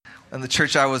In the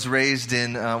church I was raised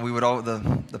in,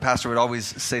 the pastor would always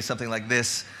say something like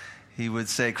this. He would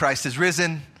say, Christ is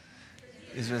risen.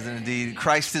 He is risen indeed.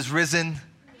 Christ is risen.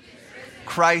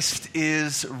 Christ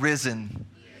is risen.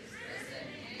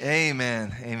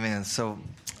 Amen. Amen. So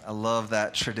I love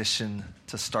that tradition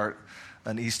to start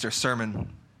an Easter sermon.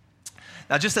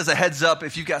 Now, just as a heads up,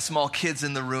 if you've got small kids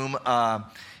in the room,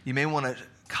 you may want to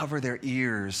cover their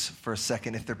ears for a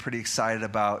second if they're pretty excited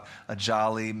about a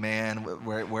jolly man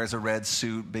wears a red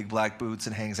suit, big black boots,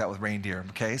 and hangs out with reindeer.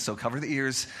 Okay, so cover the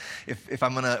ears if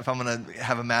I'm gonna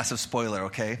have a massive spoiler.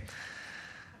 Okay,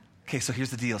 so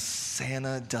here's the deal: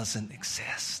 Santa doesn't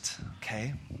exist.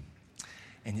 Okay,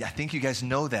 and I think you guys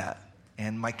know that.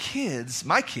 And my kids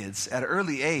at an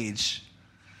early age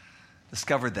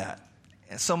discovered that,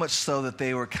 and so much so that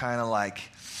they were kind of like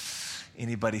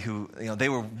anybody who, they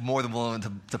were more than willing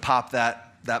to pop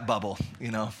that bubble,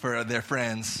 for their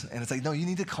friends. And it's like, no, you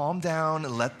need to calm down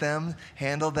and let them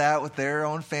handle that with their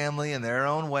own family and their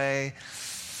own way.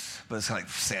 But it's kind of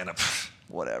like, Santa,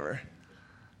 whatever.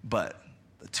 But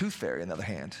the Tooth Fairy, on the other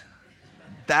hand,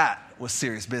 that was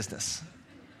serious business.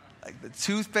 Like, the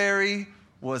Tooth Fairy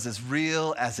was as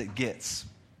real as it gets.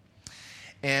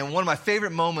 And one of my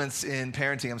favorite moments in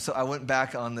parenting, I went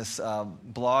back on this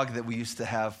blog that we used to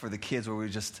have for the kids where we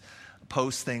would just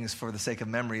post things for the sake of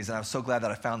memories, and I was so glad that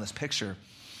I found this picture.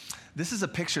 This is a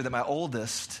picture that my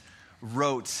oldest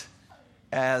wrote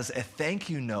as a thank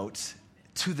you note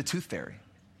to the Tooth Fairy.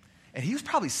 And he was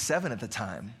probably 7 at the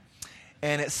time.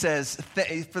 And it says,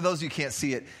 for those of you who can't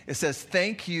see it, it says,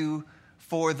 thank you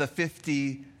for the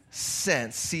 50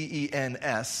 cents,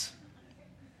 C-E-N-S.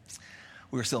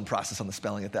 We were still in process on the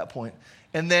spelling at that point.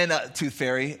 And then Tooth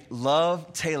Fairy,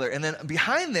 love, Taylor. And then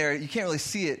behind there, you can't really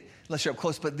see it unless you're up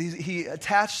close, but he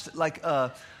attached like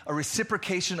a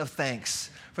reciprocation of thanks.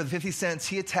 For the 50 cents,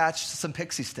 he attached some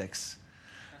pixie sticks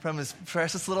from his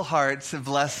precious little heart to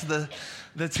bless the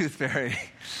Tooth Fairy.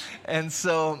 And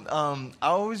so I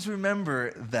always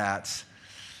remember that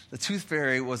the Tooth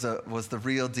Fairy was the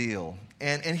real deal.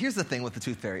 And here's the thing with the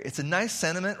Tooth Fairy. It's a nice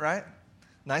sentiment, right?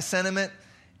 Nice sentiment.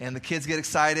 And the kids get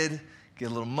excited, get a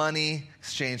little money,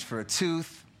 exchange for a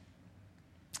tooth.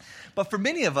 But for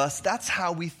many of us, that's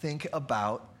how we think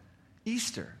about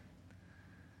Easter.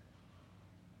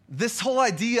 This whole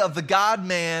idea of the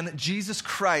God-man, Jesus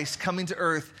Christ, coming to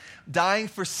earth, dying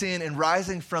for sin and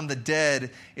rising from the dead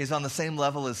is on the same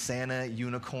level as Santa,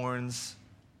 unicorns,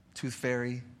 Tooth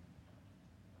Fairy.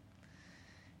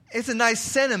 It's a nice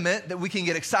sentiment that we can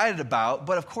get excited about,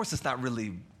 but of course it's not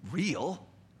really real,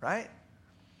 right?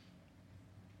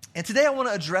 And today I want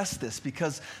to address this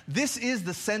because this is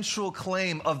the central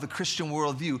claim of the Christian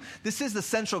worldview. This is the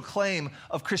central claim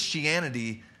of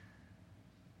Christianity.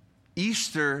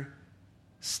 Easter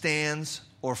stands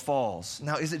or falls.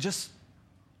 Now, is it just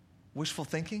wishful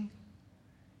thinking?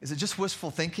 Is it just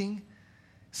wishful thinking?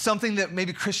 Something that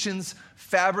maybe Christians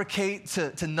fabricate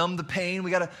to numb the pain.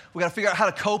 We gotta figure out how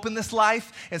to cope in this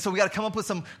life, and so we gotta come up with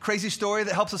some crazy story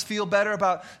that helps us feel better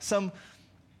about some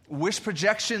wish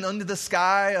projection under the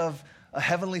sky of a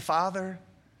heavenly Father.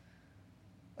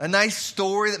 A nice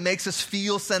story that makes us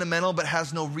feel sentimental but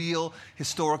has no real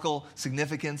historical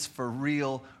significance for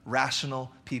real,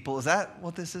 rational people. Is that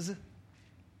what this is?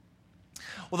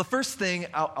 Well, the first thing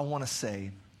I want to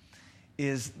say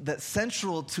is that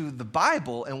central to the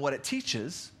Bible and what it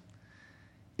teaches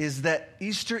is that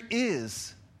Easter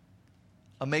is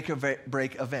a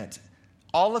make-or-break event.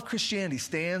 All of Christianity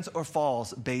stands or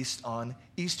falls based on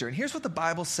Easter. And here's what the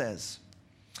Bible says.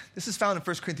 This is found in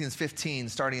 1 Corinthians 15,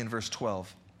 starting in verse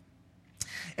 12.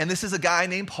 And this is a guy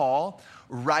named Paul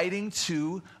writing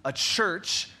to a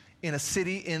church in a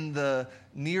city in the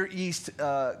Near East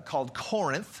called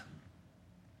Corinth.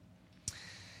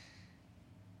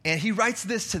 And he writes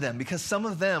this to them because some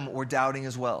of them were doubting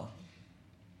as well.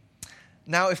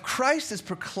 Now, if Christ is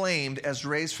proclaimed as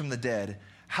raised from the dead,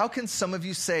 how can some of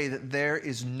you say that there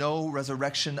is no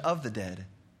resurrection of the dead?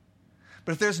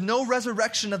 But if there's no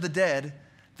resurrection of the dead,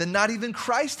 then not even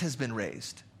Christ has been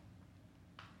raised.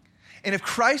 And if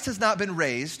Christ has not been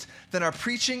raised, then our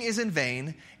preaching is in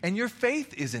vain and your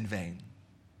faith is in vain.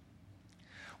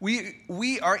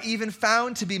 We are even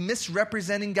found to be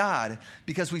misrepresenting God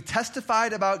because we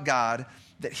testified about God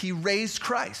that he raised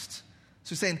Christ. So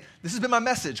he's saying, this has been my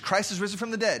message. Christ is risen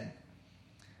from the dead.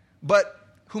 But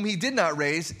whom he did not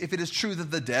raise, if it is true that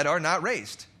the dead are not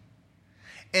raised.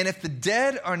 And if the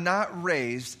dead are not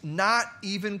raised, not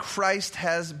even Christ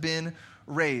has been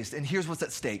raised. And here's what's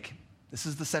at stake. This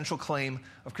is the central claim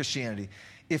of Christianity.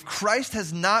 If Christ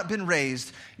has not been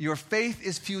raised, your faith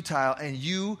is futile and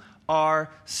you are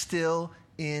still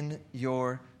in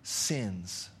your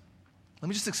sins. Let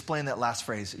me just explain that last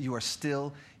phrase. You are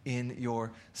still in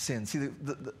your sin. See,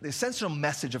 the essential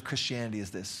message of Christianity is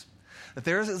this, that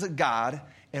there is a God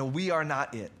and we are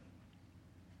not it.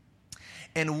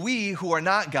 And we who are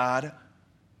not God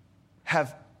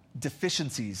have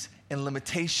deficiencies and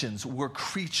limitations. We're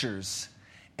creatures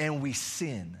and we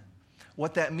sin.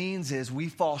 What that means is we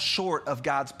fall short of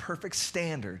God's perfect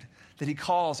standard that he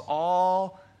calls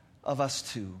all of us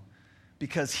to,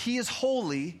 because he is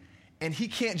holy and he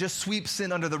can't just sweep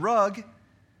sin under the rug.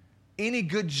 Any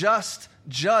good, just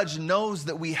judge knows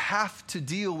that we have to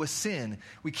deal with sin.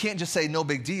 We can't just say, no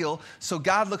big deal. So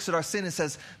God looks at our sin and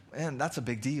says, man, that's a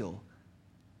big deal.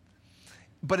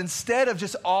 But instead of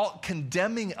just all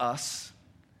condemning us,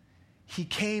 he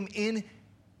came in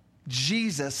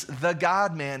Jesus, the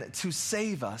God-man, to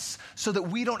save us so that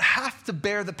we don't have to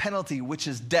bear the penalty, which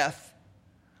is death,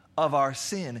 of our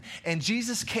sin. And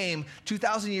Jesus came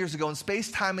 2,000 years ago in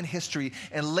space, time, and history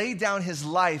and laid down his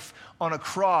life on a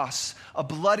cross, a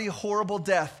bloody, horrible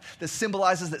death that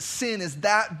symbolizes that sin is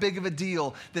that big of a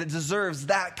deal, that it deserves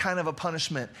that kind of a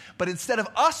punishment. But instead of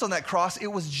us on that cross, it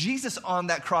was Jesus on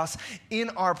that cross in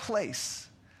our place.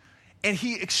 And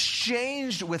he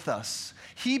exchanged with us.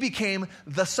 He became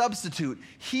the substitute.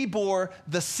 He bore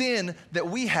the sin that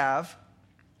we have,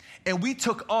 and we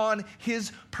took on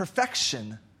his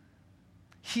perfection.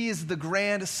 He is the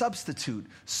grand substitute,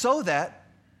 so that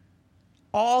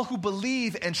all who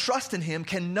believe and trust in him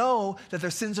can know that their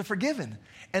sins are forgiven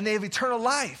and they have eternal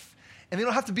life. And they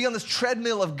don't have to be on this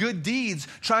treadmill of good deeds,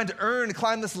 trying to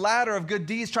climb this ladder of good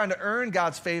deeds, trying to earn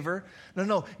God's favor.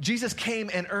 No. Jesus came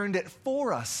and earned it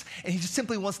for us. And he just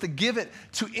simply wants to give it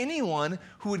to anyone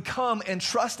who would come and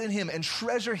trust in him and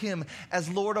treasure him as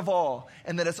Lord of all,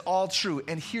 and that it's all true.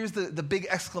 And here's the big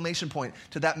exclamation point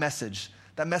to that message.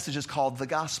 That message is called the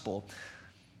gospel.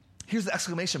 Here's the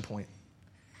exclamation point: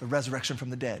 the resurrection from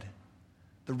the dead.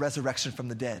 The resurrection from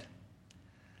the dead.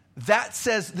 That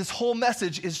says this whole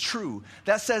message is true.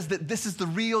 That says that this is the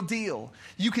real deal.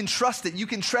 You can trust it. You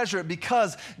can treasure it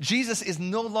because Jesus is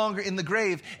no longer in the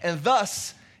grave, and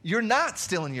thus you're not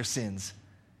still in your sins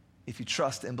if you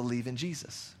trust and believe in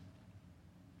Jesus.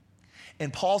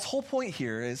 And Paul's whole point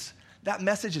here is that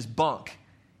message is bunk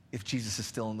if Jesus is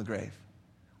still in the grave.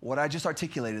 What I just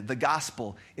articulated, the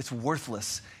gospel, it's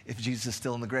worthless if Jesus is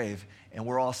still in the grave and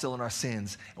we're all still in our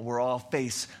sins and we're all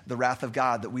face the wrath of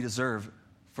God that we deserve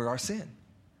for our sin,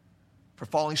 for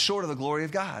falling short of the glory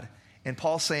of God. And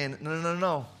Paul's saying,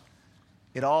 no.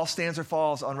 It all stands or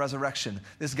falls on resurrection.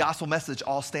 This gospel message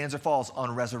all stands or falls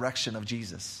on resurrection of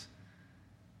Jesus.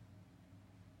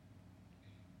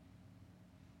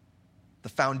 The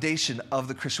foundation of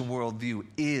the Christian worldview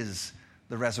is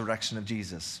the resurrection of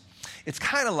Jesus. It's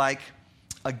kind of like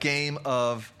a game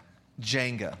of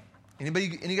Jenga.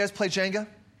 Any guys play Jenga?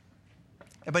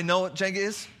 Everybody know what Jenga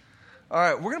is? All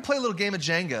right, we're going to play a little game of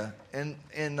Jenga,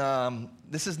 and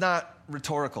this is not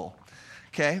rhetorical,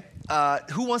 okay?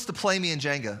 Who wants to play me in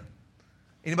Jenga?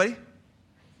 Anybody?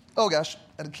 Oh, gosh,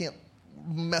 I can't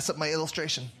mess up my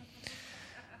illustration.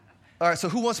 All right, so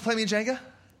who wants to play me in Jenga?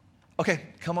 Okay,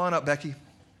 come on up, Becky.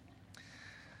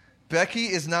 Becky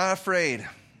is not afraid.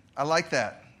 I like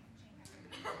that.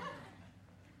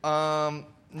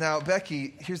 Now,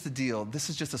 Becky, here's the deal. This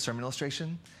is just a sermon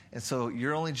illustration. And so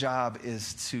your only job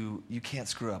is you can't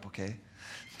screw up, okay?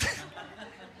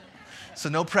 So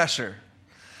no pressure.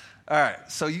 All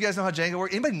right, so you guys know how Jenga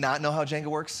works? Anybody not know how Jenga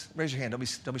works? Raise your hand,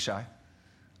 don't be shy.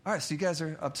 All right, so you guys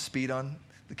are up to speed on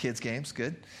the kids' games,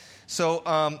 good. So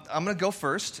I'm going to go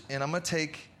first, and I'm going to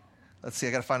take, let's see,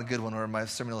 I got to find a good one or my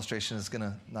sermon illustration is going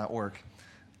to not work.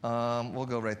 We'll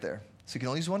go right there. So you can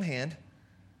only use one hand.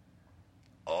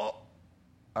 Oh,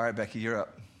 all right, Becky, you're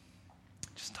up.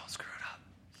 Just don't screw it up.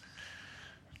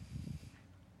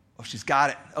 Oh, she's got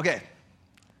it. Okay.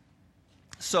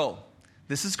 So,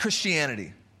 this is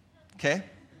Christianity, okay?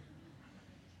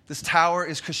 This tower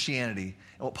is Christianity.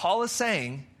 And what Paul is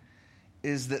saying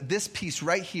is that this piece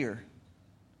right here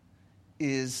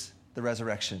is the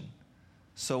resurrection.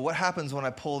 So what happens when I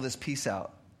pull this piece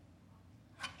out?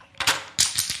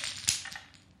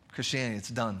 Christianity, it's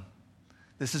done.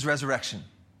 This is resurrection,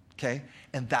 okay?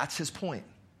 And that's his point.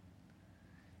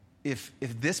 If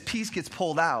this piece gets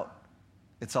pulled out,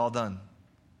 it's all done.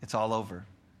 It's all over.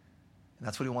 And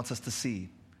that's what he wants us to see.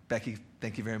 Becky,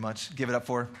 thank you very much. Give it up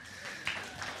for her.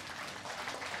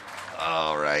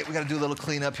 All right, we got to do a little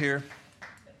cleanup here.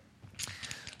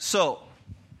 So,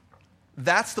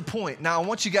 that's the point. Now, I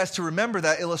want you guys to remember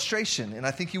that illustration, and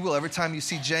I think you will. Every time you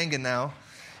see Jenga now,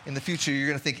 in the future, you're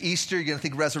going to think Easter, you're going to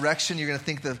think resurrection, you're going to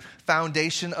think the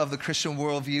foundation of the Christian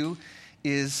worldview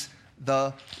is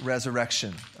the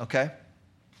resurrection, okay?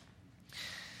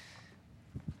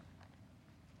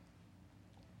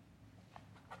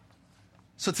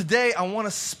 So today I want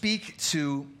to speak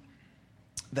to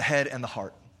the head and the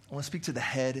heart. I want to speak to the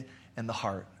head and the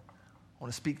heart. I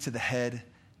want to speak to the head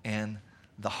and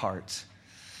the heart.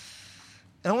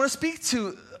 And I want to speak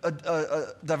to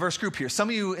a diverse group here. Some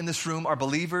of you in this room are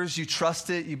believers. You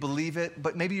trust it, you believe it,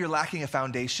 but maybe you're lacking a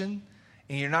foundation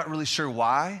and you're not really sure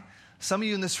why. Some of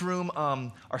you in this room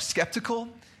are skeptical,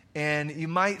 and you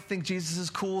might think Jesus is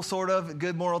cool, sort of, a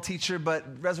good moral teacher,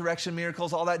 but resurrection,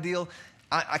 miracles, all that deal,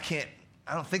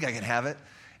 I don't think I can have it.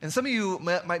 And some of you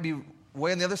might be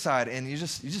way on the other side, and you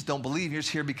just don't believe. You're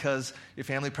just here because your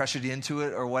family pressured you into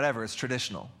it or whatever. It's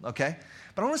traditional, okay?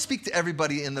 But I want to speak to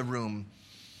everybody in the room.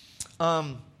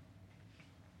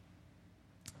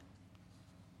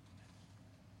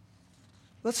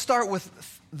 Let's start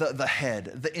with the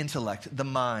head, the intellect, the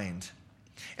mind.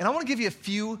 And I want to give you a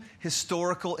few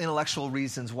historical, intellectual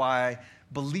reasons why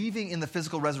believing in the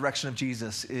physical resurrection of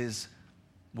Jesus is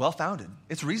well-founded.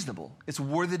 It's reasonable. It's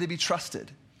worthy to be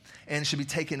trusted and should be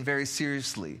taken very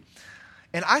seriously.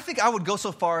 And I think I would go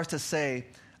so far as to say,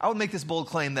 I would make this bold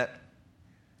claim that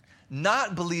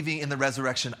not believing in the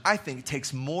resurrection, I think,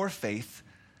 takes more faith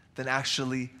than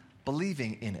actually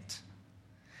believing in it.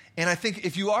 And I think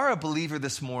if you are a believer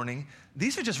this morning,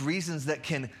 these are just reasons that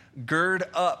can gird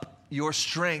up your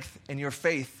strength and your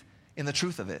faith in the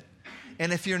truth of it.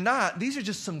 And if you're not, these are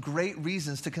just some great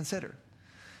reasons to consider.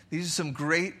 These are some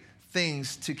great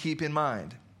things to keep in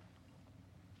mind.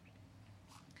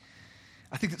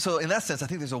 I think so. In that sense, I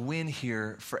think there's a win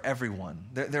here for everyone.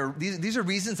 These are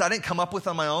reasons I didn't come up with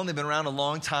on my own. They've been around a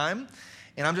long time,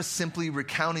 and I'm just simply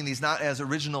recounting these not as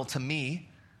original to me,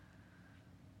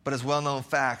 but as well-known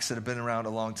facts that have been around a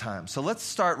long time. So let's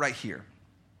start right here.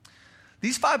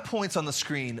 These 5 points on the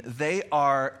screen, they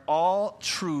are all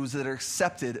truths that are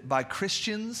accepted by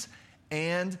Christians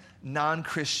and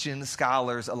non-Christian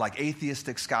scholars alike,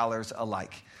 atheistic scholars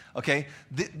alike. Okay?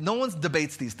 No one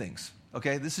debates these things.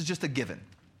 Okay? This is just a given.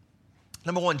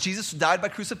 Number one, Jesus died by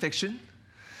crucifixion.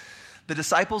 The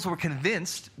disciples were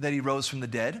convinced that he rose from the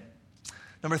dead.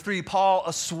 Number three, Paul,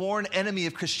 a sworn enemy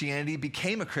of Christianity,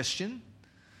 became a Christian.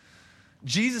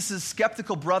 Jesus'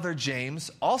 skeptical brother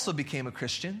James also became a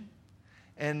Christian.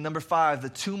 And number five, the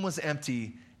tomb was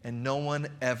empty and no one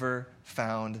ever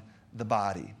found the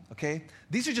body. Okay?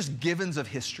 These are just givens of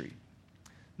history.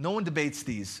 No one debates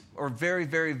these, or very,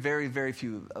 very, very, very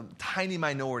few. A tiny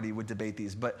minority would debate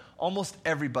these, but almost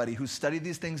everybody who studied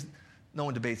these things, no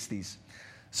one debates these.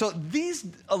 So these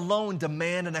alone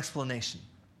demand an explanation.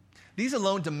 These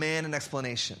alone demand an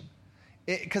explanation.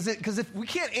 Because if we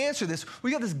can't answer this,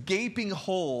 we got this gaping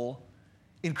hole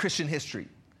in Christian history.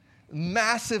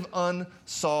 Massive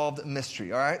unsolved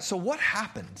mystery, all right? So what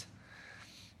happened?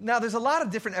 Now, there's a lot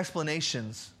of different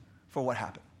explanations for what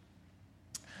happened.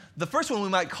 The first one we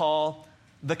might call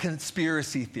the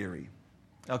conspiracy theory,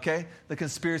 okay? The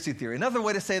conspiracy theory. Another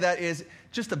way to say that is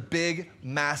just a big,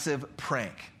 massive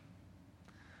prank.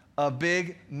 A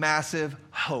big, massive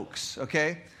hoax,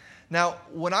 okay? Now,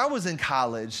 when I was in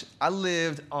college, I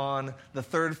lived on the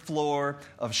third floor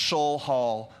of Scholl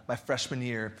Hall my freshman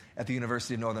year at the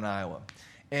University of Northern Iowa.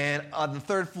 And on the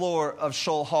third floor of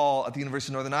Scholl Hall at the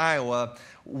University of Northern Iowa,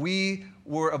 we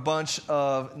were a bunch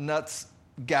of nuts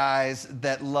guys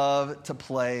that love to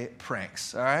play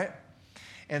pranks, all right?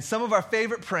 And some of our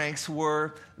favorite pranks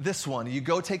were this one. You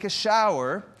go take a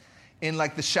shower in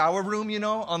like the shower room, you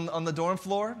know, on the dorm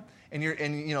floor. And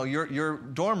your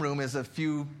dorm room is a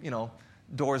few,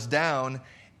 doors down,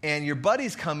 and your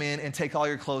buddies come in and take all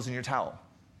your clothes and your towel.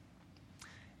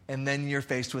 And then you're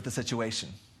faced with a situation,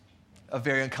 a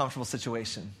very uncomfortable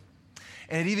situation.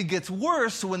 And it even gets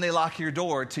worse when they lock your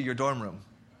door to your dorm room.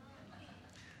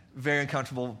 Very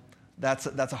uncomfortable. That's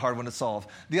a hard one to solve.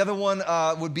 The other one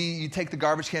would be you take the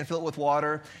garbage can, fill it with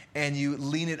water, and you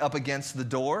lean it up against the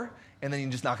door, and then you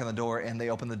just knock on the door, and they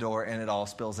open the door, and it all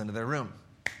spills into their room.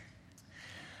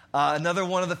 Another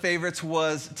one of the favorites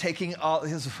was taking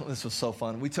this was so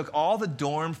fun. We took all the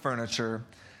dorm furniture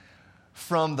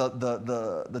from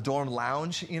the dorm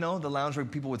lounge, the lounge where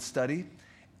people would study,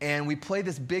 and we played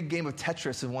this big game of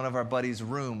Tetris in one of our buddies'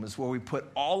 rooms where we put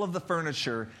all of the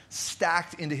furniture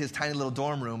stacked into his tiny little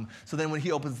dorm room, so then when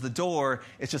he opens the door,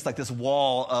 it's just like this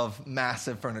wall of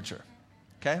massive furniture,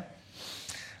 okay?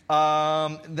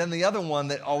 Then the other one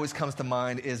that always comes to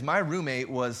mind is my roommate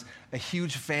was a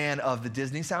huge fan of the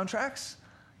Disney soundtracks,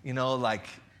 like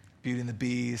Beauty and the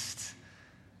Beast,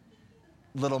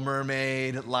 Little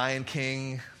Mermaid, Lion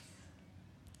King.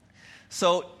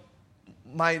 So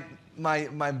my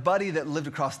buddy that lived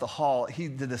across the hall, he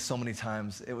did this so many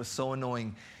times. It was so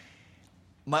annoying.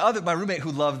 My roommate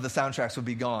who loved the soundtracks would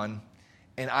be gone,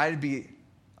 and I'd be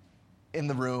in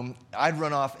the room. I'd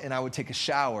run off and I would take a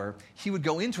shower. He would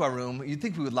go into our room. You'd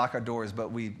think we would lock our doors,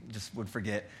 but we just would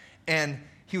forget. And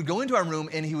he would go into our room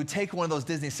and he would take one of those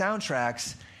Disney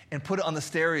soundtracks and put it on the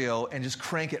stereo and just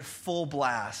crank it full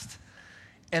blast.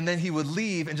 And then he would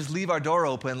leave and just leave our door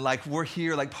open like we're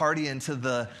here like partying to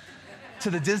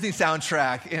the Disney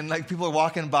soundtrack. And like people are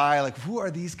walking by like, who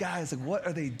are these guys? Like, what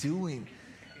are they doing?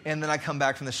 And then I come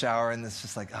back from the shower and it's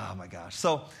just like, oh my gosh.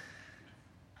 So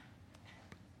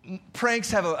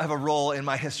pranks have a role in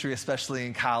my history, especially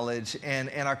in college and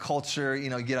our culture. You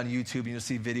know, you get on YouTube and you'll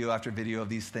see video after video of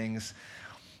these things.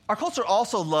 Our culture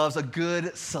also loves a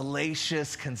good,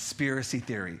 salacious conspiracy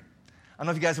theory. I don't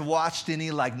know if you guys have watched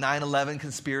any like 9/11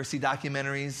 conspiracy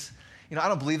documentaries. You know, I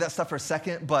don't believe that stuff for a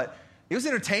second, but it was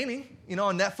entertaining. You know,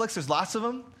 on Netflix, there's lots of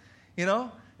them. You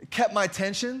know, it kept my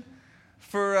attention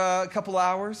for a couple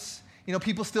hours. You know,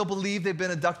 people still believe they've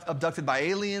been abducted by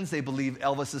aliens. They believe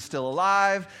Elvis is still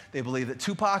alive. They believe that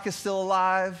Tupac is still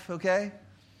alive, okay?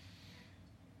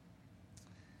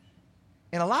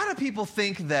 And a lot of people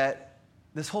think that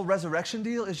this whole resurrection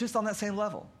deal is just on that same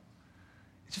level.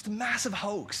 It's just a massive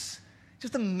hoax.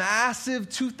 Just a massive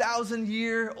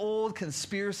 2,000-year-old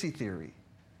conspiracy theory.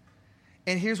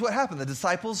 And here's what happened. The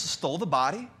disciples stole the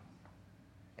body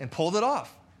and pulled it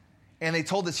off. And they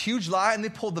told this huge lie, and they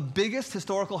pulled the biggest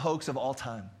historical hoax of all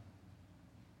time.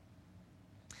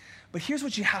 But here's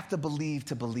what you have to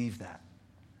believe that.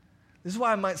 This is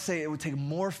why I might say it would take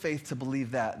more faith to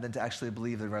believe that than to actually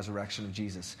believe the resurrection of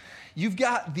Jesus. You've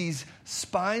got these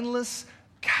spineless,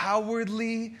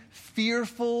 cowardly,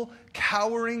 fearful,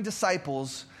 cowering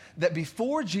disciples that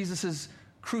before Jesus is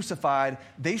crucified,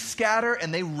 they scatter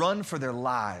and they run for their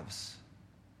lives.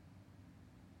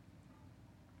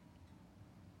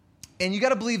 And you got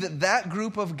to believe that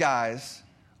group of guys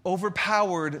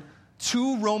overpowered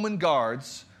 2 Roman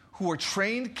guards who were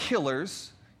trained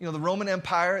killers. You know, the Roman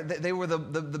Empire, they were the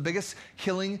biggest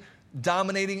killing,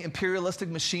 dominating, imperialistic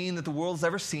machine that the world's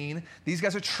ever seen. These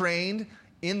guys are trained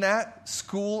in that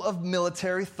school of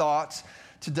military thought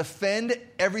to defend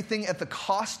everything at the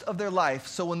cost of their life.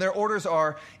 So when their orders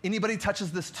are, anybody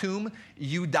touches this tomb,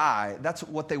 you die. That's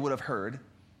what they would have heard.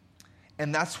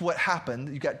 And that's what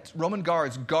happened. You got Roman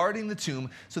guards guarding the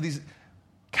tomb. So these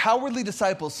cowardly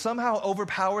disciples somehow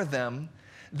overpower them.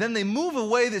 Then they move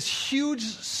away this huge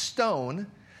stone,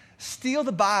 steal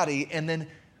the body, and then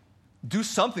do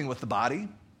something with the body,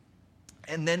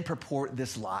 and then purport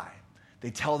this lie.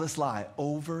 They tell this lie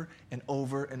over and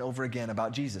over and over again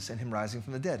about Jesus and him rising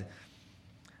from the dead.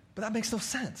 But that makes no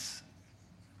sense.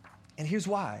 And here's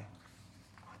why.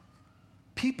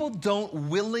 People don't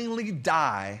willingly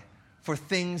die for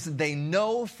things they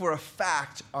know for a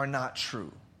fact are not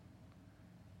true.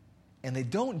 And they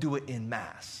don't do it in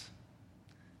mass.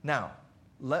 Now,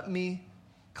 let me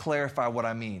clarify what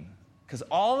I mean. Because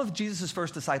all of Jesus'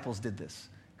 first disciples did this,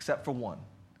 except for one.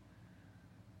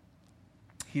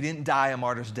 He didn't die a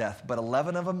martyr's death, but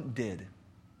 11 of them did.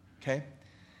 Okay?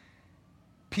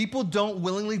 People don't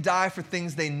willingly die for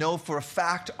things they know for a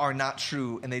fact are not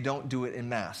true, and they don't do it in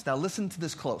mass. Now listen to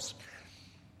this close.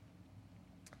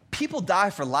 People die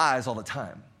for lies all the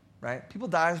time, right? People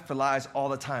die for lies all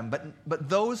the time, but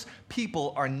those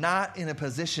people are not in a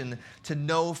position to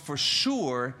know for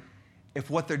sure if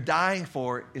what they're dying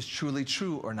for is truly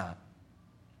true or not.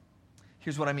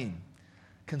 Here's what I mean.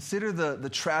 Consider the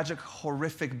tragic,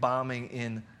 horrific bombing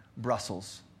in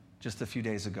Brussels just a few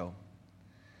days ago.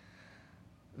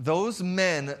 Those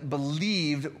men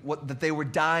believed that they were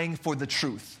dying for the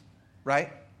truth,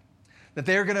 right? That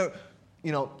they're going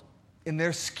to, in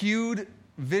their skewed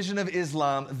vision of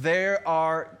Islam, they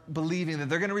are believing that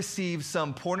they're going to receive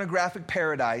some pornographic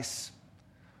paradise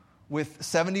with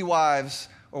 70 wives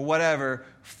or whatever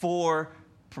for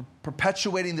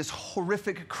perpetuating this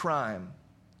horrific crime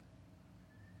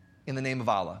in the name of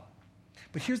Allah.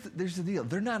 But here's the deal.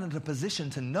 They're not in a position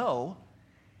to know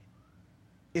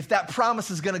if that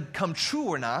promise is going to come true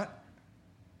or not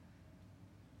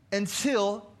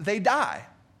until they die,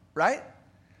 right?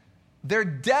 Their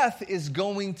death is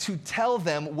going to tell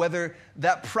them whether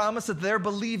that promise that they're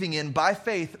believing in by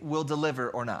faith will deliver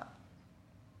or not.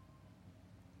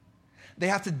 They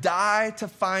have to die to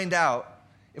find out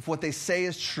if what they say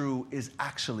is true is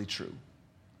actually true.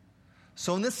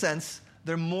 So in this sense,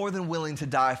 they're more than willing to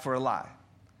die for a lie.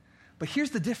 But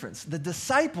here's the difference. The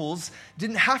disciples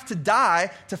didn't have to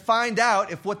die to find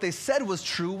out if what they said was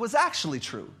true was actually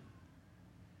true.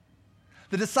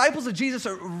 The disciples of Jesus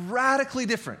are radically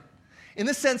different. In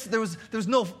this sense, there was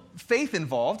no faith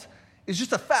involved. It's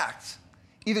just a fact.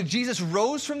 Either Jesus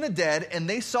rose from the dead and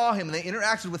they saw him and they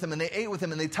interacted with him and they ate with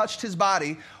him and they touched his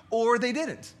body, or they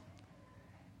didn't.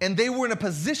 And they were in a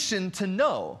position to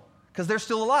know because they're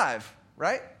still alive,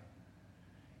 right?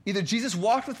 Either Jesus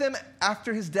walked with them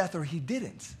after his death or he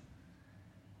didn't.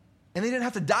 And they didn't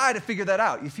have to die to figure that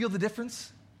out. You feel the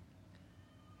difference?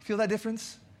 You feel that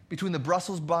difference between the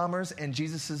Brussels bombers and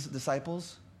Jesus'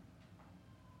 disciples?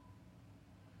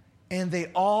 And they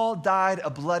all died a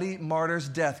bloody martyr's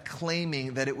death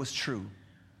claiming that it was true.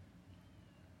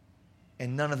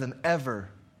 And none of them ever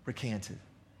recanted.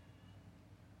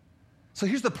 So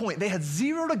here's the point. They had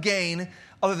zero to gain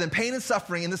other than pain and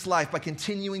suffering in this life by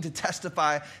continuing to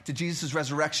testify to Jesus'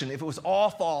 resurrection if it was all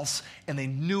false and they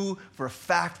knew for a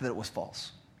fact that it was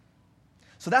false.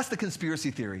 So that's the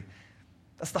conspiracy theory.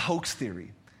 That's the hoax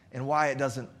theory and why it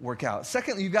doesn't work out.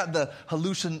 Secondly, you've got the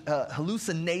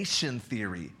hallucination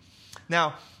theory.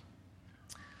 Now,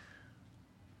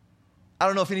 I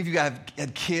don't know if any of you guys have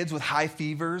had kids with high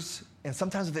fevers, and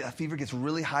sometimes if a fever gets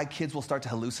really high, kids will start to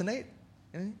hallucinate.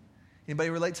 Anybody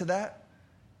relate to that?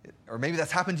 Or maybe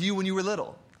that's happened to you when you were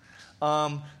little.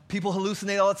 People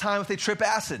hallucinate all the time if they trip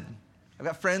acid. I've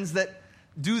got friends that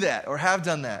do that or have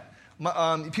done that.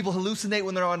 People hallucinate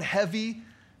when they're on heavy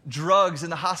drugs in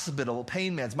the hospital,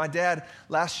 pain meds. My dad,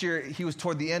 last year, he was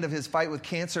toward the end of his fight with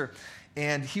cancer,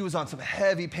 and he was on some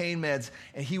heavy pain meds,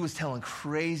 and he was telling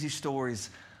crazy stories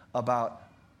about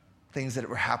things that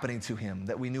were happening to him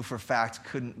that we knew for a fact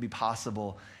couldn't be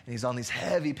possible. And he's on these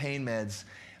heavy pain meds.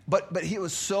 But it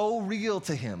was so real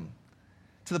to him,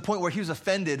 to the point where he was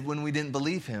offended when we didn't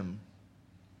believe him.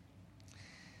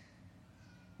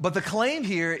 But the claim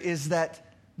here is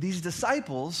that these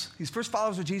disciples, these first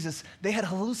followers of Jesus, they had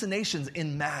hallucinations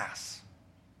in mass.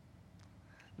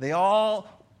 They all,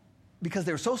 because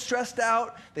they were so stressed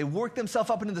out, they worked themselves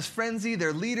up into this frenzy.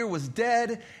 Their leader was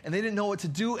dead, and they didn't know what to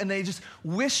do, and they just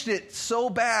wished it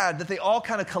so bad that they all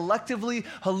kind of collectively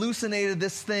hallucinated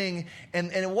this thing,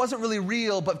 and it wasn't really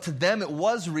real, but to them it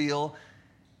was real.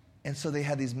 And so they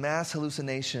had these mass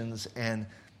hallucinations, and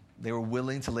they were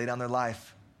willing to lay down their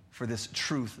life for this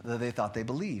truth that they thought they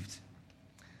believed.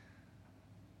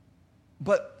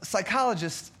 But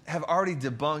psychologists have already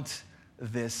debunked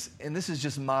this, and this is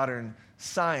just modern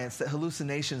science, that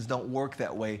hallucinations don't work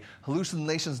that way.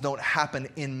 Hallucinations don't happen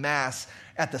in mass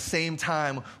at the same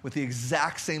time with the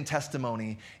exact same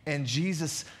testimony. And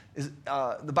Jesus,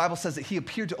 the Bible says that he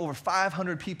appeared to over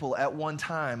 500 people at one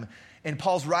time. And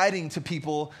Paul's writing to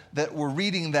people that were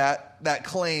reading that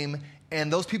claim,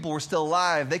 and those people were still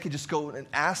alive. They could just go and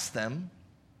ask them.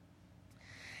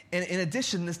 And in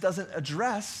addition, this doesn't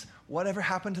address whatever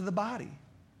happened to the body.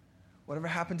 Whatever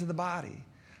happened to the body.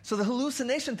 So the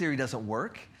hallucination theory doesn't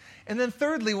work. And then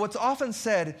thirdly, what's often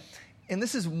said, and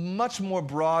this is much more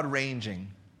broad-ranging,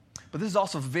 but this is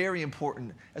also very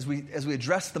important as we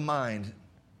address the mind,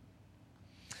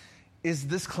 is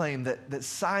this claim that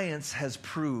science has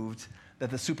proved that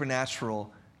the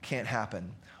supernatural can't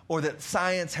happen, or that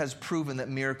science has proven that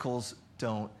miracles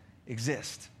don't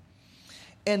exist.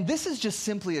 And this is just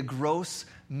simply a gross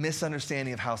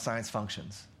misunderstanding of how science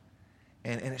functions.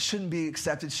 And it shouldn't be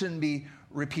accepted, shouldn't be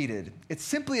repeated. It's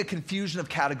simply a confusion of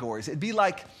categories. It'd be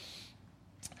like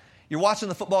you're watching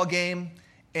the football game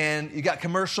and you got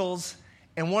commercials,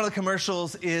 and one of the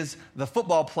commercials is the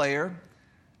football player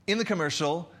in the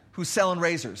commercial who's selling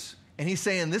razors. And he's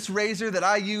saying, this razor that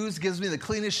I use gives me the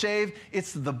cleanest shave.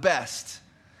 It's the best.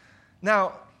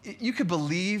 Now, you could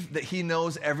believe that he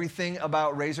knows everything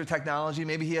about razor technology.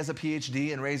 Maybe he has a PhD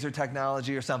in razor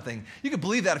technology or something. You could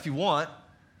believe that if you want.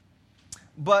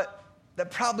 But that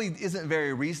probably isn't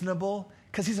very reasonable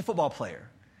because he's a football player.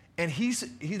 And he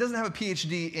doesn't have a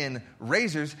PhD in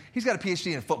razors. He's got a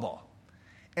PhD in football.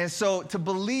 And so to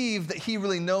believe that he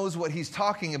really knows what he's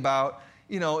talking about,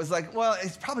 is like, well,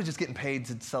 he's probably just getting paid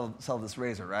to sell this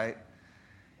razor, right?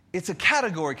 It's a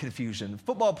category confusion.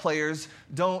 Football players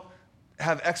don't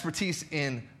have expertise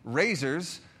in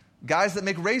razors. Guys that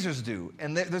make razors do.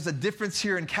 And there's a difference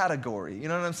here in category. You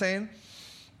know what I'm saying?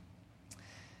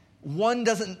 One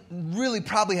doesn't really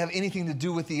probably have anything to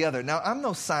do with the other. Now, I'm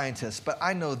no scientist, but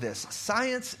I know this.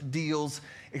 Science deals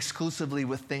exclusively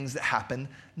with things that happen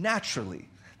naturally,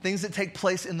 things that take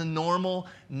place in the normal,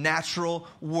 natural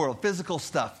world, physical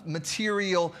stuff,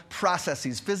 material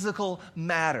processes, physical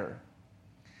matter.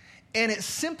 And it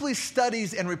simply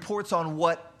studies and reports on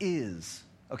what is,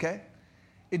 okay?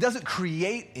 It doesn't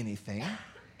create anything.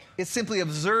 It simply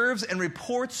observes and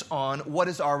reports on what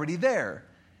is already there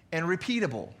and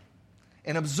repeatable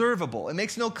and observable. It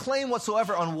makes no claim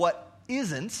whatsoever on what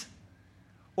isn't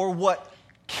or what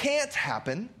can't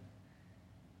happen.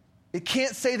 It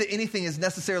can't say that anything is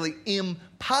necessarily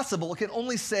impossible. It can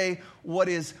only say what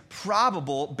is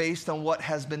probable based on what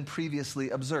has been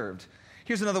previously observed.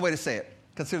 Here's another way to say it.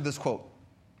 Consider this quote.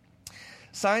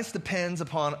 Science depends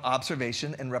upon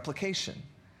observation and replication.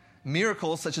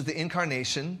 Miracles such as the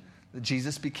incarnation, that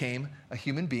Jesus became a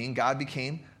human being, God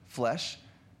became flesh,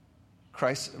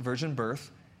 Christ's virgin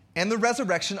birth, and the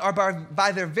resurrection are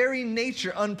by their very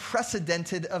nature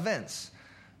unprecedented events.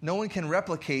 No one can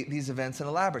replicate these events in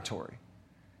a laboratory.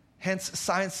 Hence,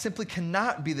 science simply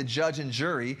cannot be the judge and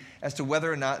jury as to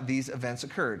whether or not these events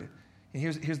occurred. And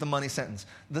here's the money sentence.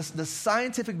 The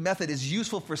scientific method is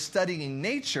useful for studying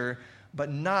nature,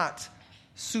 but not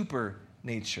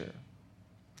supernature.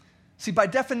 See, by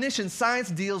definition, science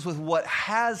deals with what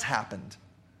has happened.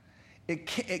 It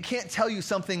can't tell you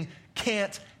something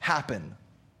can't happen.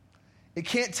 It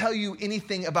can't tell you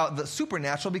anything about the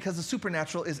supernatural because the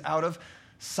supernatural is out of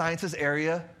science's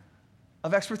area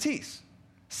of expertise.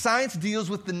 Science deals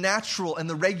with the natural and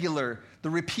the regular, the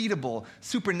repeatable.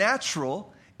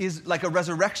 Supernatural is like a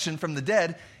resurrection from the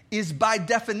dead, is by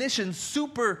definition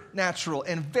supernatural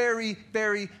and very,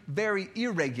 very, very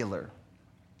irregular.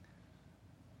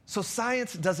 So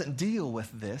science doesn't deal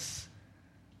with this.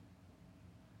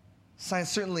 Science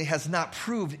certainly has not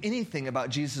proved anything about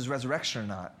Jesus' resurrection or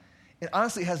not. It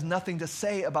honestly has nothing to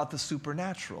say about the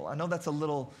supernatural. I know that's a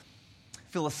little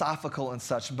philosophical and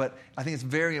such, but I think it's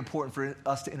very important for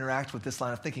us to interact with this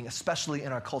line of thinking, especially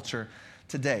in our culture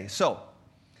today. So,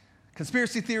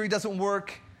 conspiracy theory doesn't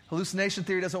work. Hallucination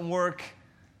theory doesn't work.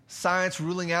 Science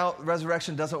ruling out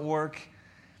resurrection doesn't work.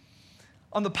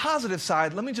 On the positive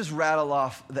side, let me just rattle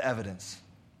off the evidence.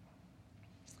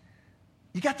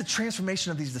 You got the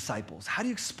transformation of these disciples. How do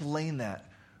you explain that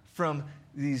from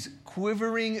these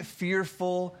quivering,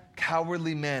 fearful,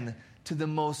 cowardly men to the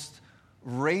most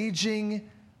raging,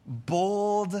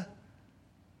 bold,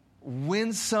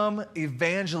 winsome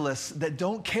evangelists that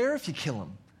don't care if you kill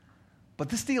them? But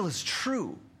this deal is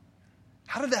true.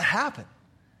 How did that happen?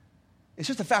 It's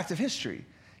just a fact of history.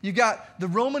 You got the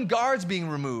Roman guards being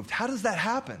removed. How does that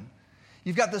happen?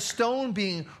 You've got the stone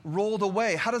being rolled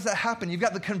away. How does that happen? You've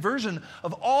got the conversion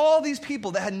of all these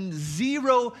people that had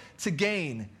zero to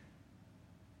gain.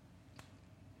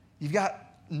 You've got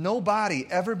no body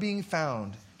ever being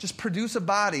found. Just produce a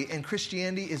body and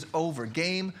Christianity is over.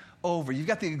 Game over. You've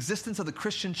got the existence of the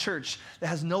Christian church that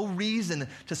has no reason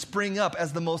to spring up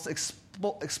as the most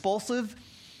explosive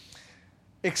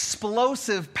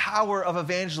power of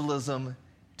evangelism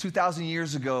 2,000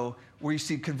 years ago, where you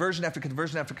see conversion after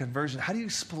conversion after conversion. How do you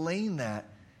explain that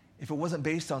if it wasn't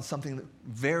based on something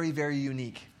very, very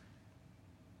unique?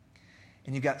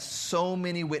 And you got so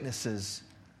many witnesses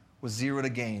with zero to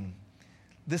gain.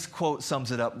 This quote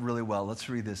sums it up really well. Let's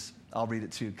read this. I'll read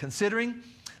it too. Considering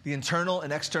the internal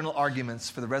and external arguments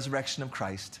for the resurrection of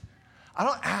Christ, I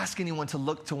don't ask anyone to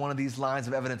look to one of these lines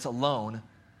of evidence alone,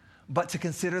 but to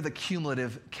consider the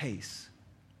cumulative case.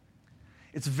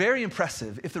 It's very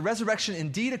impressive. If the resurrection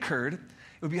indeed occurred, it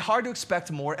would be hard to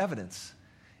expect more evidence.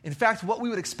 In fact, what we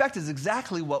would expect is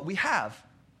exactly what we have.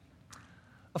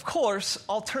 Of course,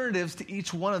 alternatives to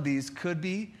each one of these could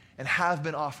be and have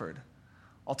been offered.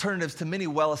 Alternatives to many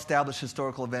well-established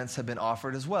historical events have been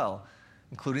offered as well,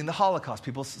 including the Holocaust.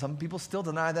 Some people still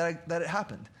deny that it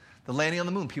happened. The landing on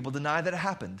the moon, people deny that it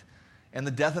happened. And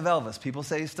the death of Elvis, people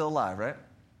say he's still alive, right?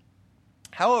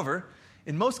 However,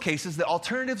 in most cases, the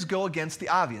alternatives go against the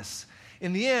obvious.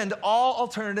 In the end, all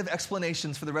alternative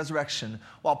explanations for the resurrection,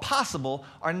 while possible,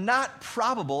 are not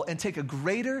probable and take a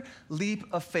greater leap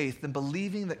of faith than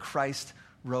believing that Christ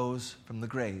rose from the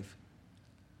grave.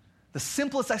 The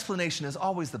simplest explanation is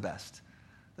always the best.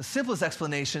 The simplest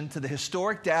explanation to the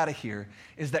historic data here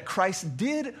is that Christ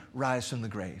did rise from the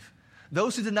grave.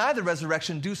 Those who deny the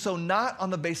resurrection do so not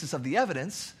on the basis of the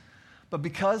evidence, but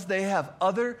because they have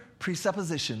other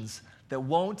presuppositions that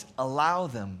won't allow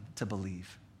them to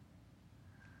believe.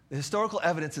 The historical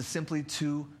evidence is simply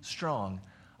too strong.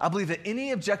 I believe that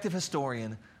any objective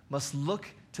historian must look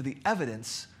to the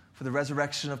evidence for the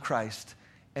resurrection of Christ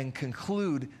and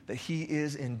conclude that he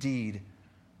is indeed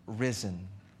risen.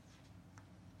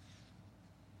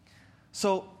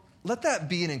 So let that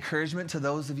be an encouragement to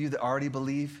those of you that already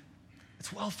believe.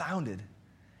 It's well-founded.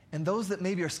 And those that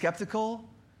maybe are skeptical,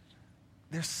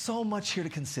 there's so much here to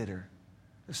consider.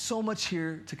 There's so much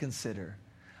here to consider.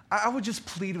 I would just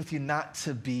plead with you not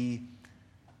to be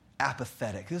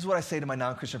apathetic. This is what I say to my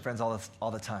non-Christian friends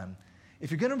all the time.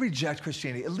 If you're going to reject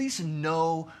Christianity, at least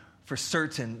know for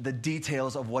certain the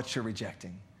details of what you're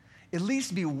rejecting. At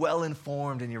least be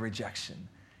well-informed in your rejection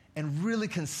and really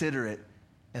consider it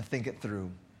and think it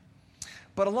through.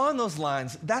 But along those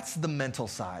lines, that's the mental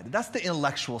side. That's the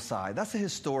intellectual side. That's the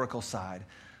historical side.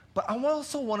 But I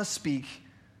also want to speak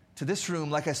to this room,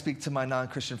 like I speak to my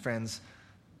non-Christian friends,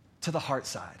 to the heart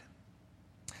side.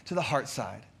 To the heart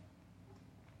side.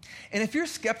 And if you're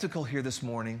skeptical here this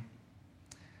morning,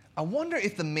 I wonder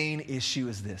if the main issue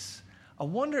is this. I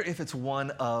wonder if it's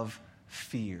one of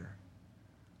fear.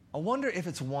 I wonder if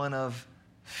it's one of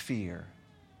fear.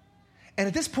 And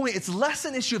at this point, it's less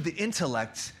an issue of the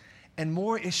intellect and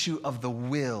more issue of the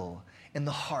will and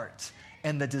the heart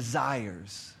and the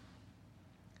desires.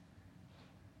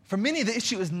 For many, the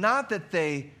issue is not that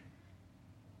they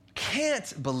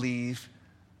can't believe,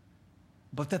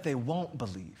 but that they won't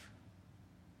believe.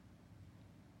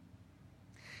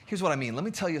 Here's what I mean. Let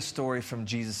me tell you a story from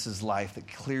Jesus' life that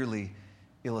clearly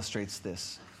illustrates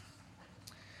this.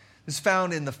 This is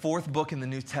found in the 4th book in the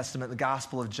New Testament, the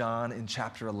Gospel of John, in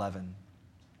chapter 11.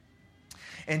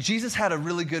 And Jesus had a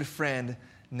really good friend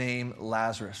named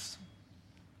Lazarus.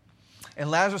 And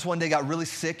Lazarus one day got really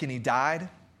sick and he died.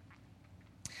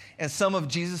 And some of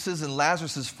Jesus's and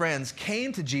Lazarus' friends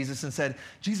came to Jesus and said,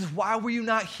 Jesus, why were you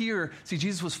not here? See,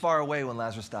 Jesus was far away when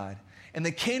Lazarus died. And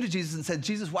they came to Jesus and said,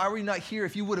 Jesus, why were you not here?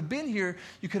 If you would have been here,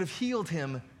 you could have healed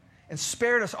him and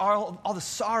spared us all the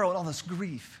sorrow and all this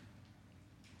grief.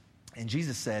 And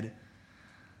Jesus said,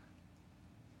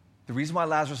 the reason why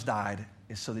Lazarus died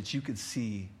is so that you could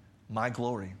see my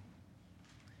glory.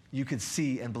 You could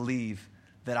see and believe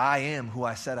that I am who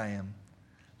I said I am,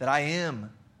 that I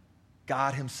am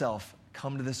God himself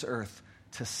come to this earth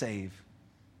to save.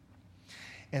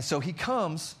 And so he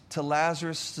comes to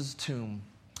Lazarus' tomb,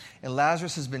 and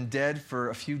Lazarus has been dead for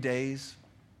a few days,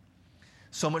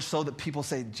 so much so that people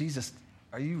say, Jesus,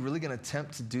 are you really going to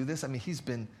attempt to do this? I mean, he's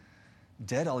been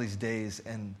dead all these days,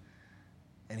 and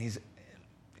he's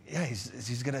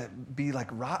going to be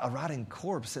like a rotting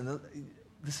corpse, and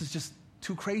this is just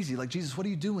too crazy. Like, Jesus, what are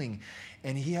you doing?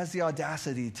 And he has the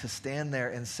audacity to stand there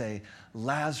and say,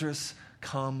 Lazarus,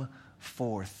 come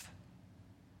forth.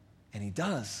 And he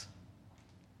does.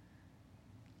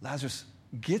 Lazarus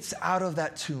gets out of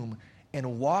that tomb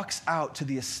and walks out to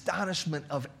the astonishment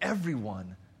of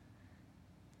everyone.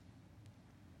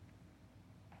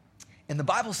 And the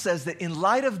Bible says that in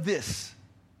light of this,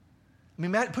 I mean,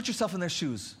 Matt, put yourself in their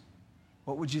shoes.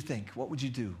 What would you think? What would you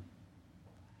do?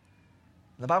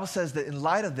 The Bible says that in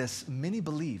light of this, many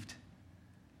believed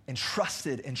and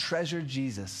trusted and treasured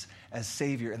Jesus as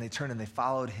Savior, and they turned and they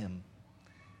followed him.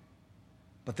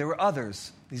 But there were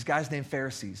others, these guys named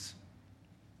Pharisees.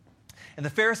 And the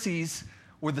Pharisees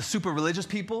were the super religious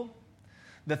people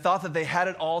that thought that they had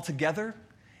it all together,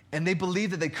 and they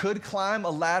believed that they could climb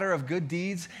a ladder of good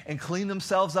deeds and clean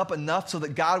themselves up enough so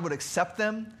that God would accept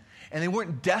them. And they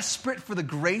weren't desperate for the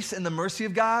grace and the mercy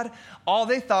of God. All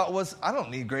they thought was, I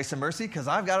don't need grace and mercy because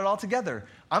I've got it all together.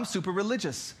 I'm super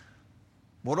religious.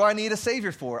 What do I need a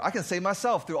Savior for? I can save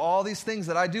myself through all these things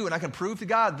that I do, and I can prove to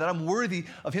God that I'm worthy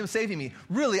of him saving me.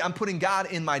 Really, I'm putting God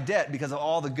in my debt because of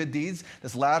all the good deeds.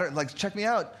 This ladder, like, check me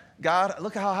out. God,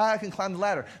 look at how high I can climb the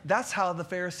ladder. That's how the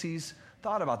Pharisees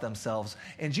thought about themselves.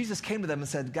 And Jesus came to them and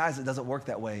said, guys, it doesn't work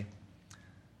that way.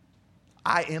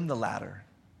 I am the ladder.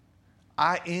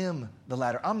 I am the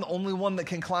ladder. I'm the only one that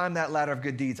can climb that ladder of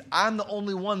good deeds. I'm the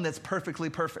only one that's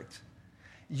perfectly perfect.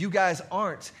 You guys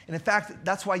aren't. And in fact,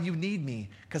 that's why you need me,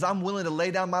 because I'm willing to lay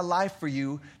down my life for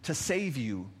you to save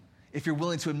you. If you're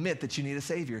willing to admit that you need a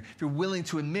Savior, if you're willing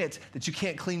to admit that you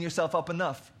can't clean yourself up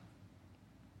enough.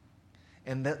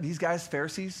 And these guys,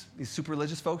 Pharisees, these super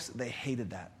religious folks, they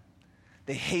hated that.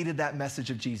 They hated that message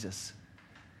of Jesus.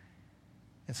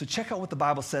 And so check out what the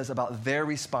Bible says about their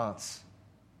response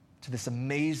to this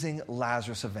amazing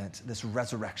Lazarus event, this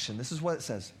resurrection. This is what it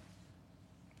says.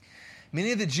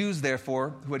 Many of the Jews,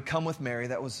 therefore, who had come with Mary,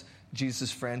 that was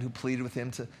Jesus' friend who pleaded with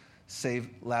him to save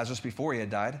Lazarus before he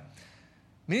had died.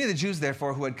 Many of the Jews,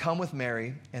 therefore, who had come with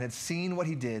Mary and had seen what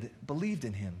he did, believed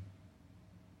in him.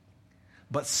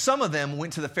 But some of them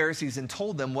went to the Pharisees and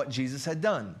told them what Jesus had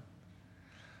done.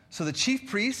 So the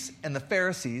chief priests and the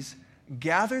Pharisees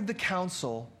gathered the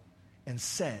council and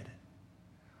said,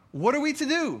 what are we to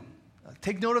do?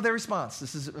 Take note of their response.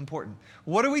 This is important.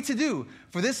 What are we to do?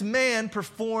 For this man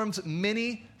performs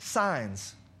many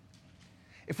signs.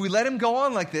 If we let him go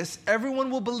on like this, everyone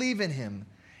will believe in him,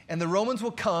 and the Romans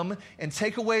will come and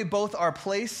take away both our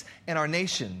place and our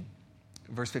nation.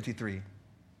 Verse 53.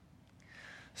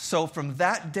 So from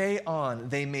that day on,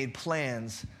 they made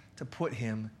plans to put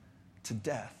him to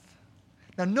death.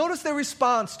 Now notice their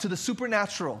response to the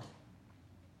supernatural.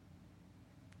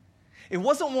 It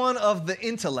wasn't one of the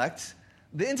intellect.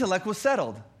 The intellect was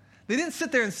settled. They didn't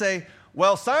sit there and say,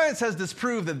 well, science has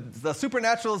disproved that the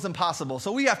supernatural is impossible,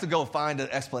 so we have to go find an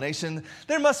explanation.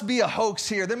 There must be a hoax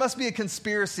here. There must be a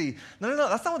conspiracy. No,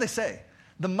 that's not what they say.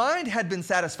 The mind had been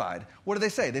satisfied. What do they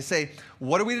say? They say,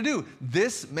 what are we to do?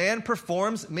 This man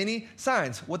performs many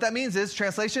signs. What that means is,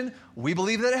 translation, we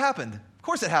believe that it happened. Of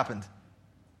course it happened.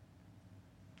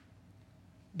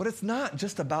 But it's not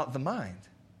just about the mind.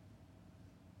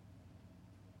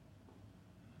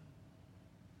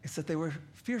 It's that they were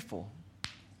fearful.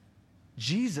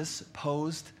 Jesus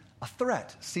posed a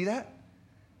threat. See that?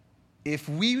 If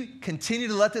we continue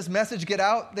to let this message get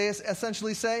out, they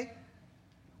essentially say,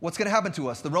 what's going to happen to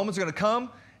us? The Romans are going to come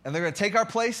and they're going to take our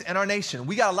place and our nation.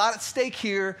 We got a lot at stake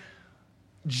here.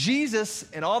 Jesus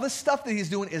and all this stuff that he's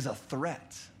doing is a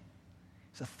threat.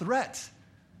 It's a threat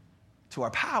to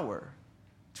our power,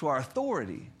 to our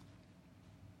authority.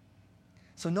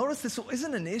 So notice this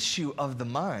isn't an issue of the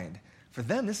mind. For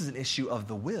them, this is an issue of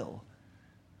the will.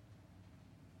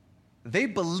 They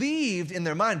believed in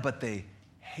their mind, but they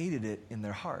hated it in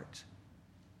their heart.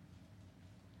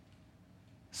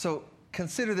 So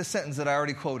consider this sentence that I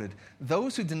already quoted.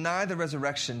 Those who deny the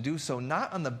resurrection do so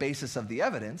not on the basis of the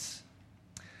evidence,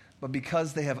 but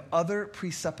because they have other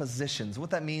presuppositions.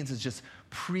 What that means is just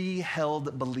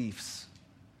pre-held beliefs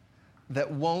that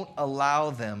won't allow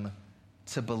them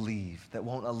to believe,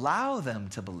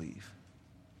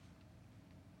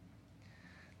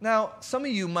 Now, some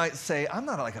of you might say, I'm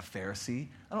not like a Pharisee.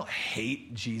 I don't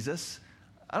hate Jesus.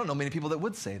 I don't know many people that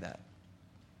would say that.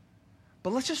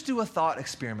 But let's just do a thought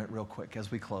experiment real quick as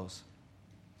we close.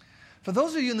 For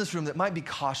those of you in this room that might be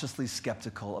cautiously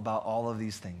skeptical about all of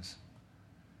these things,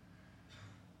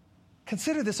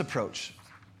 consider this approach.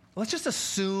 Let's just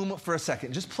assume for a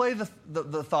second. Just play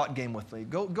the thought game with me.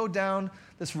 Go down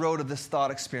this road of this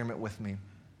thought experiment with me.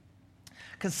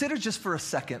 Consider just for a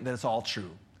second that it's all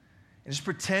true. And just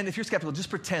pretend, if you're skeptical, just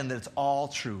pretend that it's all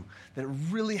true, that it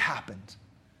really happened.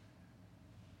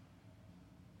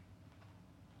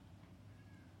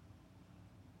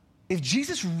 If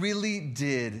Jesus really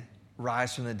did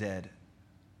rise from the dead,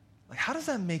 like how does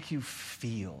that make you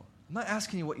feel? I'm not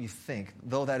asking you what you think,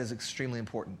 though that is extremely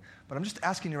important. But I'm just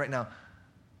asking you right now,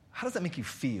 how does that make you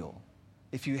feel?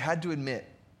 If you had to admit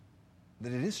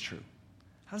that it is true,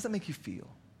 how does that make you feel?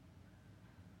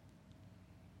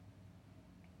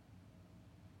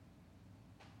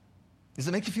 Does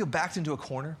it make you feel backed into a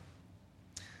corner?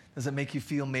 Does it make you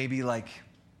feel maybe like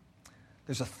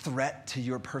there's a threat to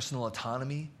your personal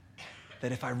autonomy?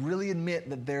 That if I really admit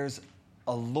that there's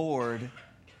a Lord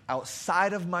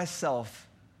outside of myself,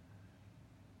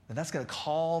 then that's going to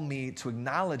call me to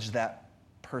acknowledge that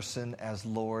person as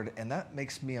Lord, and that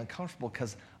makes me uncomfortable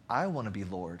because I want to be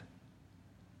Lord.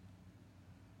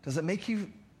 Does it make you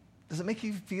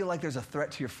feel like there's a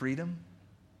threat to your freedom?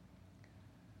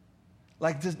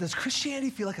 Like, does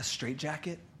Christianity feel like a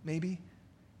straitjacket, maybe?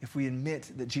 If we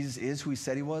admit that Jesus is who he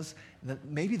said he was, that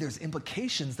maybe there's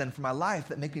implications then for my life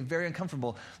that make me very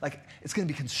uncomfortable. Like, it's going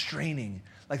to be constraining.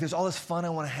 Like, there's all this fun I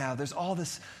want to have. There's all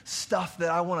this stuff that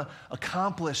I want to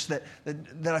accomplish that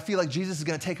I feel like Jesus is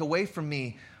going to take away from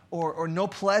me, or no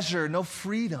pleasure, no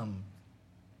freedom.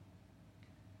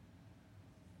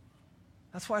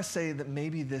 That's why I say that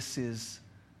maybe this is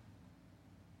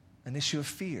an issue of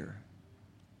fear.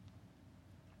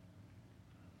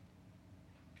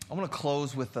 I want to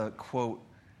close with a quote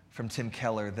from Tim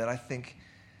Keller that I think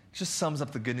just sums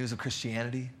up the good news of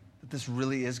Christianity, that this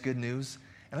really is good news.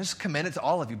 And I just commend it to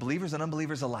all of you, believers and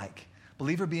unbelievers alike.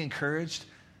 Believer, be encouraged.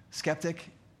 Skeptic,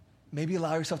 maybe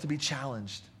allow yourself to be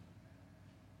challenged.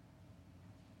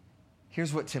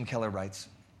 Here's what Tim Keller writes.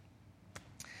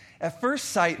 At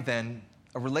first sight, then,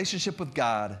 a relationship with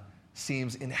God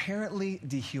seems inherently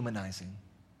dehumanizing.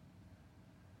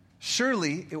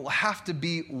 Surely it will have to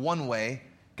be one way,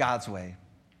 God's way.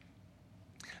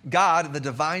 God, the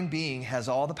divine being, has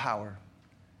all the power.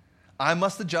 I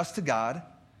must adjust to God.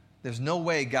 There's no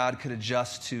way God could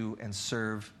adjust to and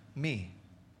serve me.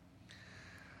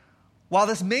 While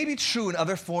this may be true in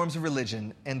other forms of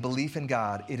religion and belief in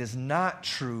God, it is not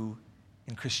true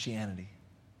in Christianity.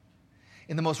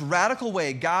 In the most radical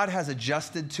way, God has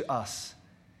adjusted to us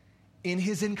in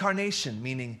his incarnation,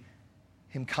 meaning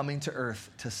him coming to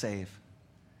earth to save.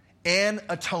 And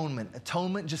atonement.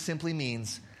 Atonement just simply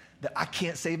means that I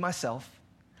can't save myself.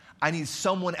 I need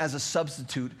someone as a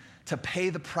substitute to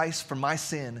pay the price for my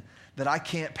sin that I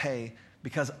can't pay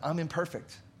because I'm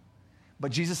imperfect.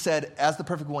 But Jesus said, as the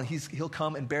perfect one, he'll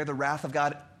come and bear the wrath of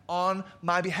God on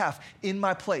my behalf, in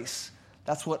my place.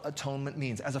 That's what atonement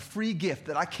means. As a free gift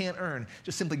that I can't earn,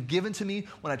 just simply given to me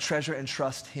when I treasure and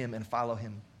trust him and follow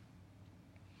him.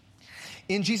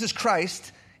 In Jesus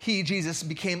Christ, he, Jesus,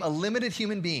 became a limited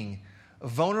human being,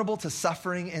 vulnerable to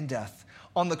suffering and death.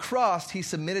 On the cross, he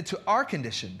submitted to our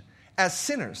condition as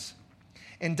sinners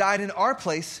and died in our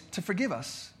place to forgive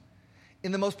us.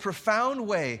 In the most profound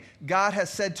way, God has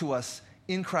said to us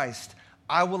in Christ,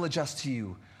 I will adjust to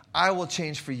you. I will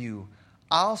change for you.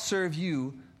 I'll serve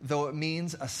you though it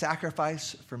means a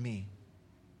sacrifice for me.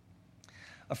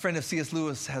 A friend of C.S.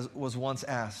 Lewis was once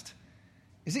asked,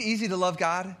 "Is it easy to love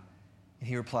God?" And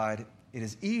he replied, "It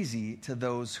is easy to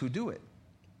those who do it."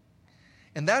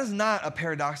 And that is not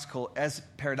as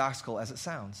paradoxical as it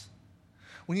sounds.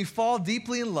 When you fall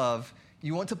deeply in love,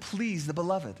 you want to please the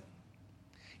beloved.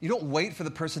 You don't wait for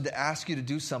the person to ask you to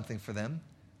do something for them.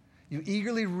 You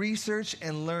eagerly research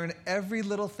and learn every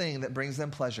little thing that brings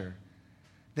them pleasure.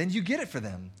 Then you get it for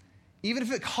them, even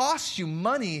if it costs you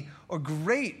money or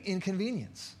great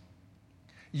inconvenience.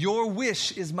 Your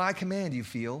wish is my command, you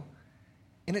feel,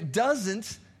 and it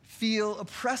doesn't feel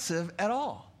oppressive at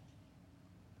all.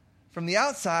 From the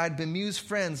outside, bemused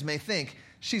friends may think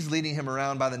she's leading him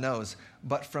around by the nose,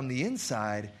 but from the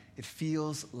inside, it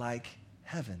feels like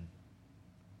heaven.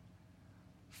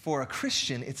 For a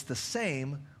Christian, it's the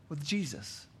same with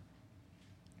Jesus.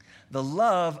 The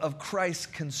love of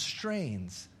Christ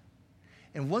constrains.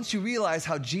 And once you realize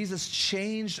how Jesus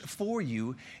changed for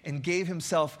you and gave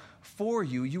himself for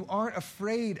you, you aren't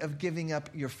afraid of giving up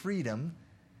your freedom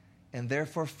and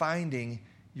therefore finding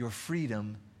your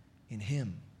freedom in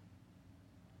him.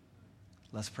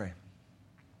 Let's pray.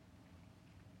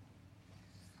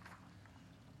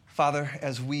 Father,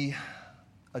 as we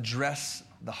address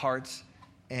the heart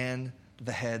and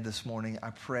the head this morning, I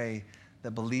pray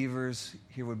that believers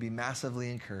here would be massively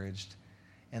encouraged,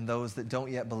 and those that don't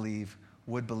yet believe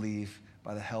would believe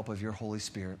by the help of your Holy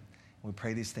Spirit. We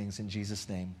pray these things in Jesus'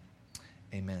 name.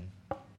 Amen.